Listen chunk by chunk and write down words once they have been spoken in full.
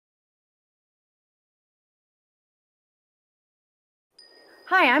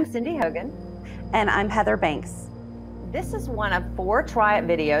Hi, I'm Cindy Hogan. And I'm Heather Banks. This is one of 4 try-it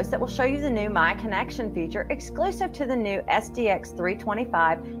videos that will show you the new My Connection feature exclusive to the new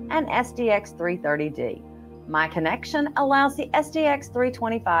SDX325 and SDX330D. My Connection allows the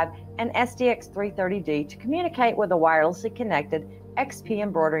SDX325 and SDX330D to communicate with a wirelessly connected XP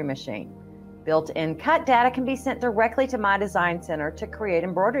embroidery machine. Built-in cut data can be sent directly to My Design Center to create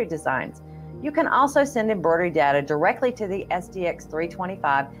embroidery designs. You can also send embroidery data directly to the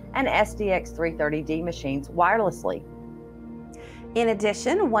SDX325 and SDX330D machines wirelessly. In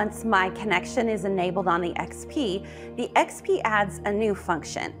addition, once My Connection is enabled on the XP adds a new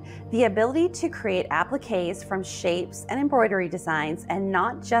function, the ability to create appliques from shapes and embroidery designs and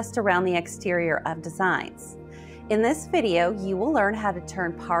not just around the exterior of designs. In this video, you will learn how to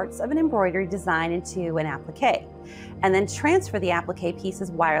turn parts of an embroidery design into an applique, and then transfer the applique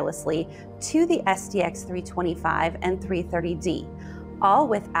pieces wirelessly to the SDX325 and 330D, all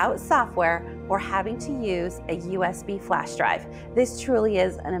without software or having to use a USB flash drive. This truly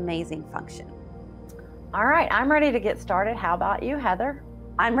is an amazing function. All right, I'm ready to get started. How about you, Heather?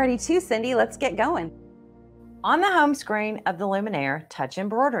 I'm ready too, Cindy. Let's get going. On the home screen of the Luminaire, touch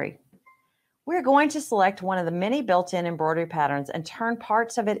Embroidery. We're going to select one of the many built-in embroidery patterns and turn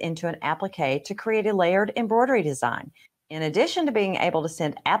parts of it into an applique to create a layered embroidery design. In addition to being able to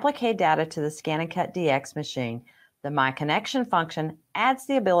send Appliqué Data to the ScanNCut DX machine, the My Connection function adds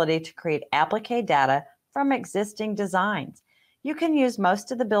the ability to create Appliqué Data from existing designs. You can use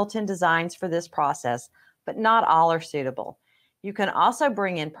most of the built-in designs for this process, but not all are suitable. You can also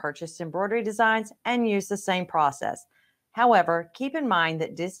bring in purchased embroidery designs and use the same process. However, keep in mind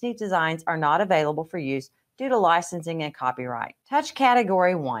that Disney designs are not available for use due to licensing and copyright. Touch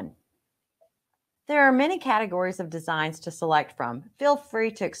Category 1. There are many categories of designs to select from. Feel free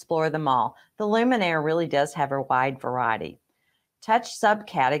to explore them all. The Luminaire really does have a wide variety. Touch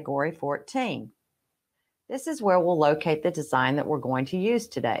Subcategory 14. This is where we'll locate the design that we're going to use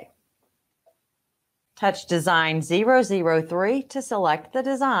today. Touch Design 003 to select the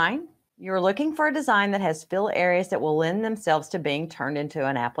design. You're looking for a design that has fill areas that will lend themselves to being turned into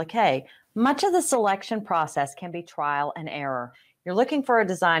an applique. Much of the selection process can be trial and error. You're looking for a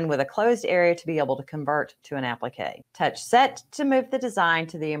design with a closed area to be able to convert to an applique. Touch Set to move the design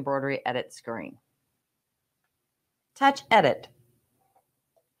to the Embroidery Edit screen. Touch Edit.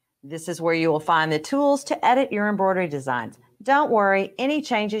 This is where you will find the tools to edit your embroidery designs. Don't worry, any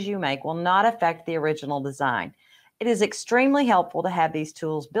changes you make will not affect the original design. It is extremely helpful to have these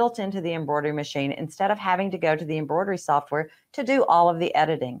tools built into the embroidery machine instead of having to go to the embroidery software to do all of the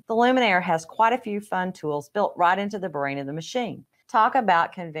editing. The Luminaire has quite a few fun tools built right into the brain of the machine. Talk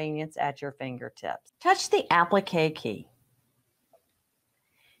about convenience at your fingertips. Touch the Applique key.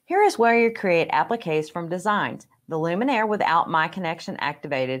 Here is where you create appliques from designs. The Luminaire without My Connection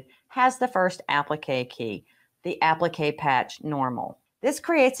activated has the first applique key, the Applique Patch Normal. This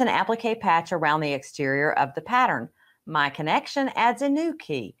creates an applique patch around the exterior of the pattern. My Connection adds a new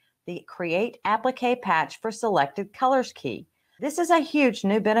key, the Create Applique Patch for Selected Colors key. This is a huge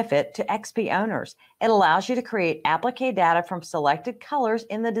new benefit to XP owners. It allows you to create applique data from selected colors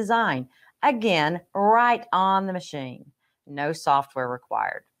in the design. Again, right on the machine. No software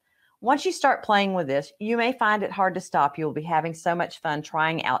required. Once you start playing with this, you may find it hard to stop. You'll be having so much fun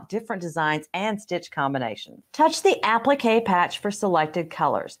trying out different designs and stitch combinations. Touch the Applique Patch for Selected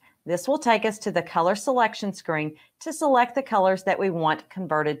Colors. This will take us to the color selection screen to select the colors that we want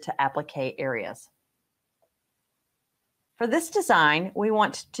converted to applique areas. For this design, we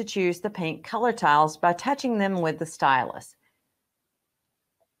want to choose the pink color tiles by touching them with the stylus.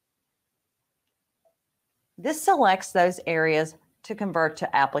 This selects those areas to convert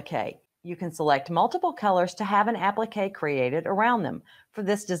to applique. You can select multiple colors to have an applique created around them. For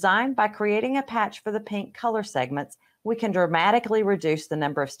this design, by creating a patch for the pink color segments, we can dramatically reduce the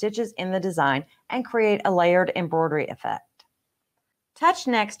number of stitches in the design and create a layered embroidery effect. Touch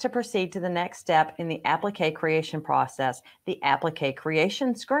Next to proceed to the next step in the applique creation process, the Applique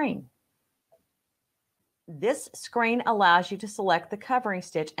Creation screen. This screen allows you to select the covering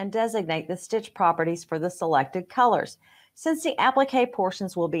stitch and designate the stitch properties for the selected colors. Since the applique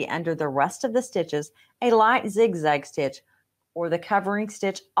portions will be under the rest of the stitches, a light zigzag stitch or the covering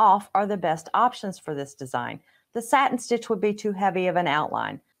stitch off are the best options for this design. The satin stitch would be too heavy of an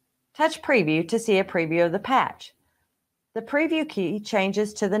outline. Touch Preview to see a preview of the patch. The Preview key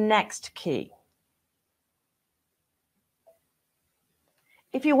changes to the Next key.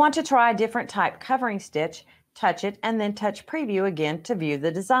 If you want to try a different type covering stitch, touch it and then touch Preview again to view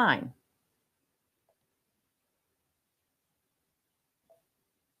the design.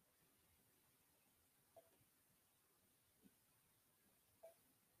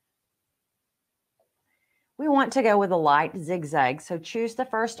 We want to go with a light zigzag, so choose the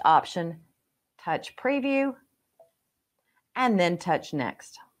first option, touch Preview, and then touch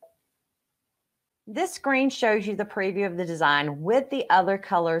Next. This screen shows you the preview of the design with the other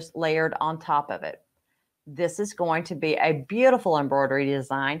colors layered on top of it. This is going to be a beautiful embroidery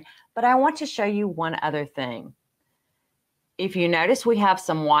design, but I want to show you one other thing. If you notice, we have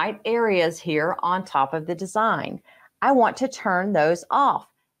some white areas here on top of the design. I want to turn those off.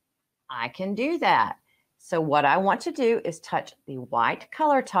 I can do that. So what I want to do is touch the white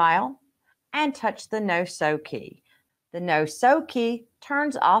color tile and touch the No Sew key. The No Sew key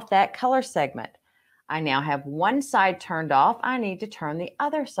turns off that color segment. I now have one side turned off. I need to turn the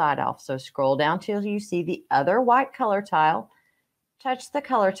other side off. So scroll down till you see the other white color tile, touch the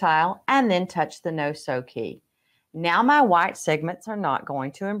color tile, and then touch the No Sew key. Now my white segments are not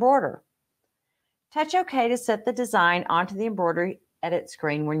going to embroider. Touch OK to set the design onto the embroidery edit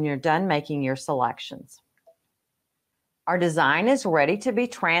screen when you're done making your selections. Our design is ready to be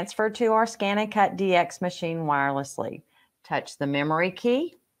transferred to our ScanNCut DX machine wirelessly. Touch the memory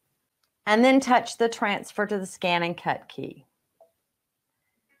key, and then touch the transfer to the ScanNCut key.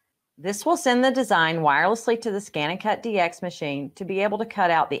 This will send the design wirelessly to the ScanNCut DX machine to be able to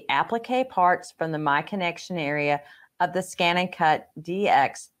cut out the applique parts from the My Connection area of the ScanNCut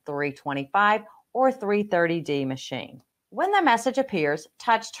DX 325 or 330D machine. When the message appears,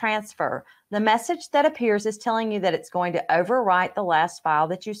 touch Transfer. The message that appears is telling you that it's going to overwrite the last file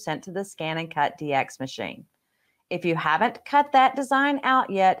that you sent to the ScanNCut DX machine. If you haven't cut that design out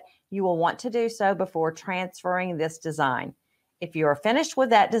yet, you will want to do so before transferring this design. If you are finished with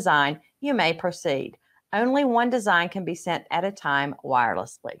that design, you may proceed. Only one design can be sent at a time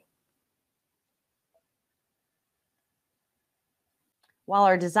wirelessly. While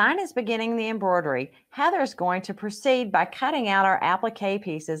our design is beginning the embroidery, Heather is going to proceed by cutting out our applique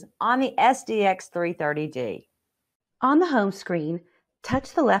pieces on the SDX330D. On the home screen,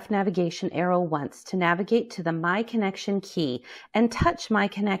 touch the left navigation arrow once to navigate to the My Connection key and touch My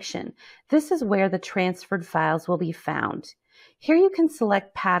Connection. This is where the transferred files will be found. Here you can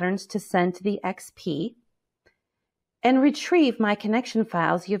select patterns to send to the XP and retrieve My Connection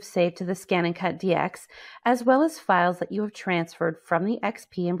files you have saved to the ScanNCut DX, as well as files that you have transferred from the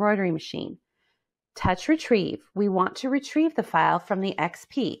XP embroidery machine. Touch Retrieve. We want to retrieve the file from the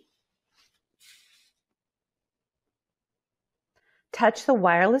XP. Touch the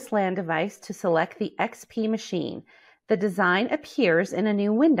wireless LAN device to select the XP machine. The design appears in a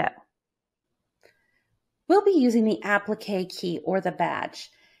new window. We'll be using the Appliqué key or the badge.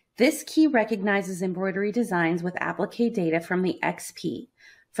 This key recognizes embroidery designs with Appliqué data from the XP.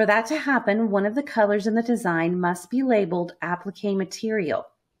 For that to happen, one of the colors in the design must be labeled Appliqué material.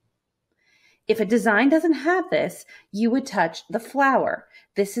 If a design doesn't have this, you would touch the flower.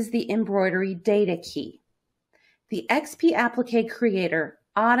 This is the Embroidery Data key. The XP Appliqué Creator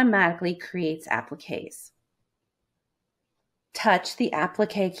automatically creates appliques. Touch the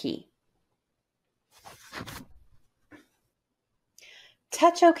Appliqué key.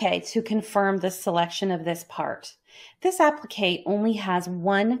 Touch OK to confirm the selection of this part. This applique only has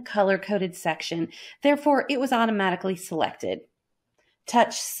one color-coded section, therefore it was automatically selected.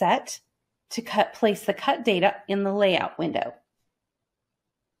 Touch Set to place the cut data in the layout window.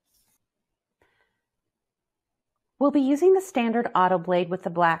 We'll be using the standard auto blade with the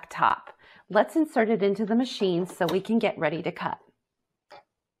black top. Let's insert it into the machine so we can get ready to cut.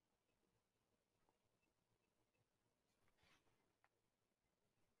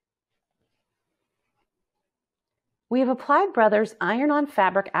 We have applied Brothers iron-on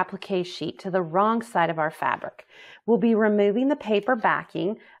fabric applique sheet to the wrong side of our fabric. We'll be removing the paper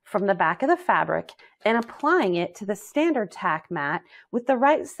backing from the back of the fabric and applying it to the standard tack mat with the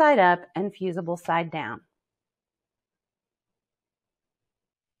right side up and fusible side down.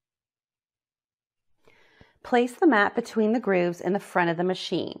 Place the mat between the grooves in the front of the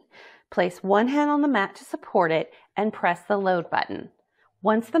machine. Place one hand on the mat to support it and press the load button.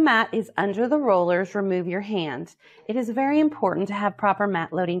 Once the mat is under the rollers, remove your hand. It is very important to have proper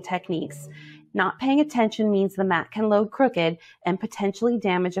mat loading techniques. Not paying attention means the mat can load crooked and potentially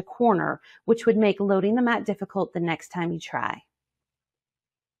damage a corner, which would make loading the mat difficult the next time you try.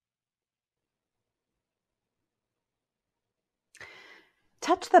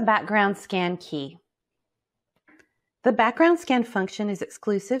 Touch the background scan key. The background scan function is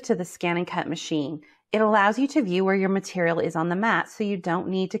exclusive to the ScanNCut machine. It allows you to view where your material is on the mat so you don't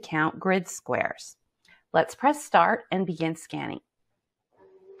need to count grid squares. Let's press Start and begin scanning.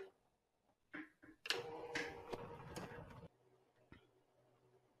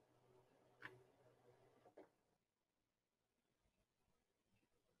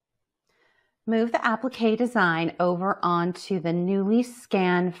 Move the appliqué design over onto the newly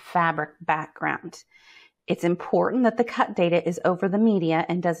scanned fabric background. It's important that the cut data is over the media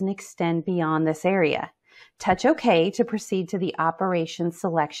and doesn't extend beyond this area. Touch OK to proceed to the Operation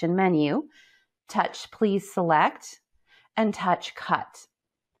Selection menu. Touch Please Select and touch Cut.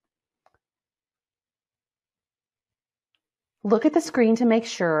 Look at the screen to make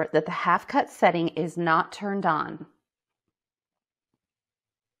sure that the half cut setting is not turned on.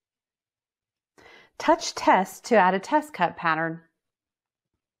 Touch Test to add a test cut pattern.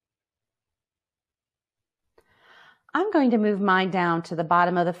 I'm going to move mine down to the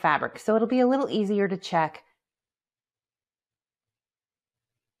bottom of the fabric so it'll be a little easier to check.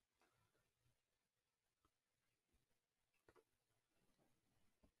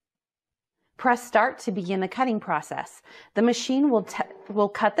 Press Start to begin the cutting process. The machine will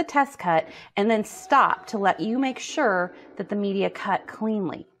cut the test cut and then stop to let you make sure that the media cut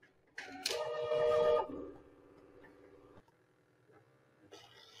cleanly.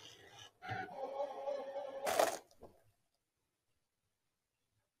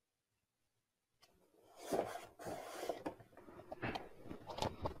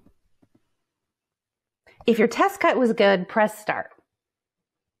 If your test cut was good, press Start.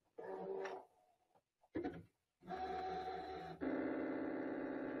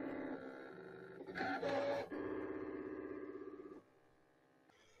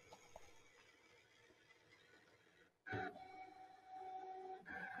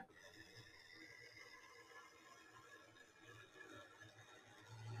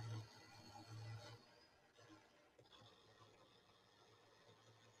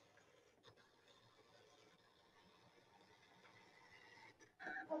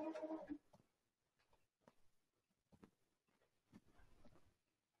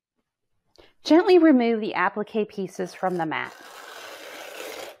 Gently remove the appliqué pieces from the mat.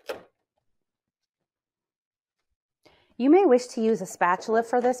 You may wish to use a spatula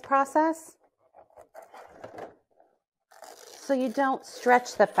for this process so you don't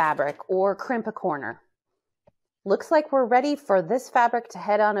stretch the fabric or crimp a corner. Looks like we're ready for this fabric to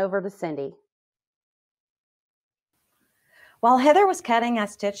head on over to Cindy. While Heather was cutting, I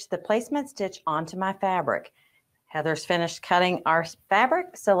stitched the placement stitch onto my fabric. Heather's finished cutting our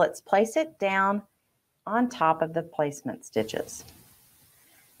fabric, so let's place it down on top of the placement stitches.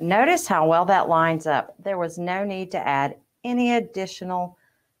 Notice how well that lines up. There was no need to add any additional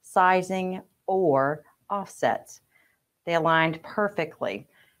sizing or offsets. They aligned perfectly.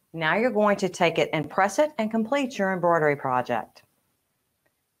 Now you're going to take it and press it and complete your embroidery project.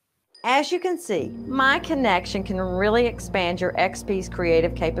 As you can see, My Connection can really expand your XP's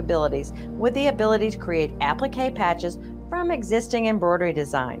creative capabilities with the ability to create applique patches from existing embroidery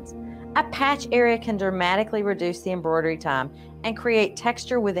designs. A patch area can dramatically reduce the embroidery time and create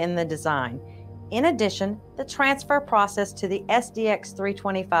texture within the design. In addition, the transfer process to the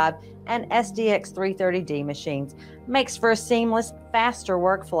SDX325 and SDX330D machines makes for a seamless, faster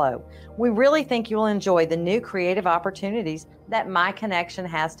workflow. We really think you will enjoy the new creative opportunities that My Connection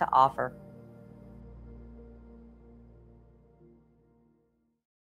has to offer.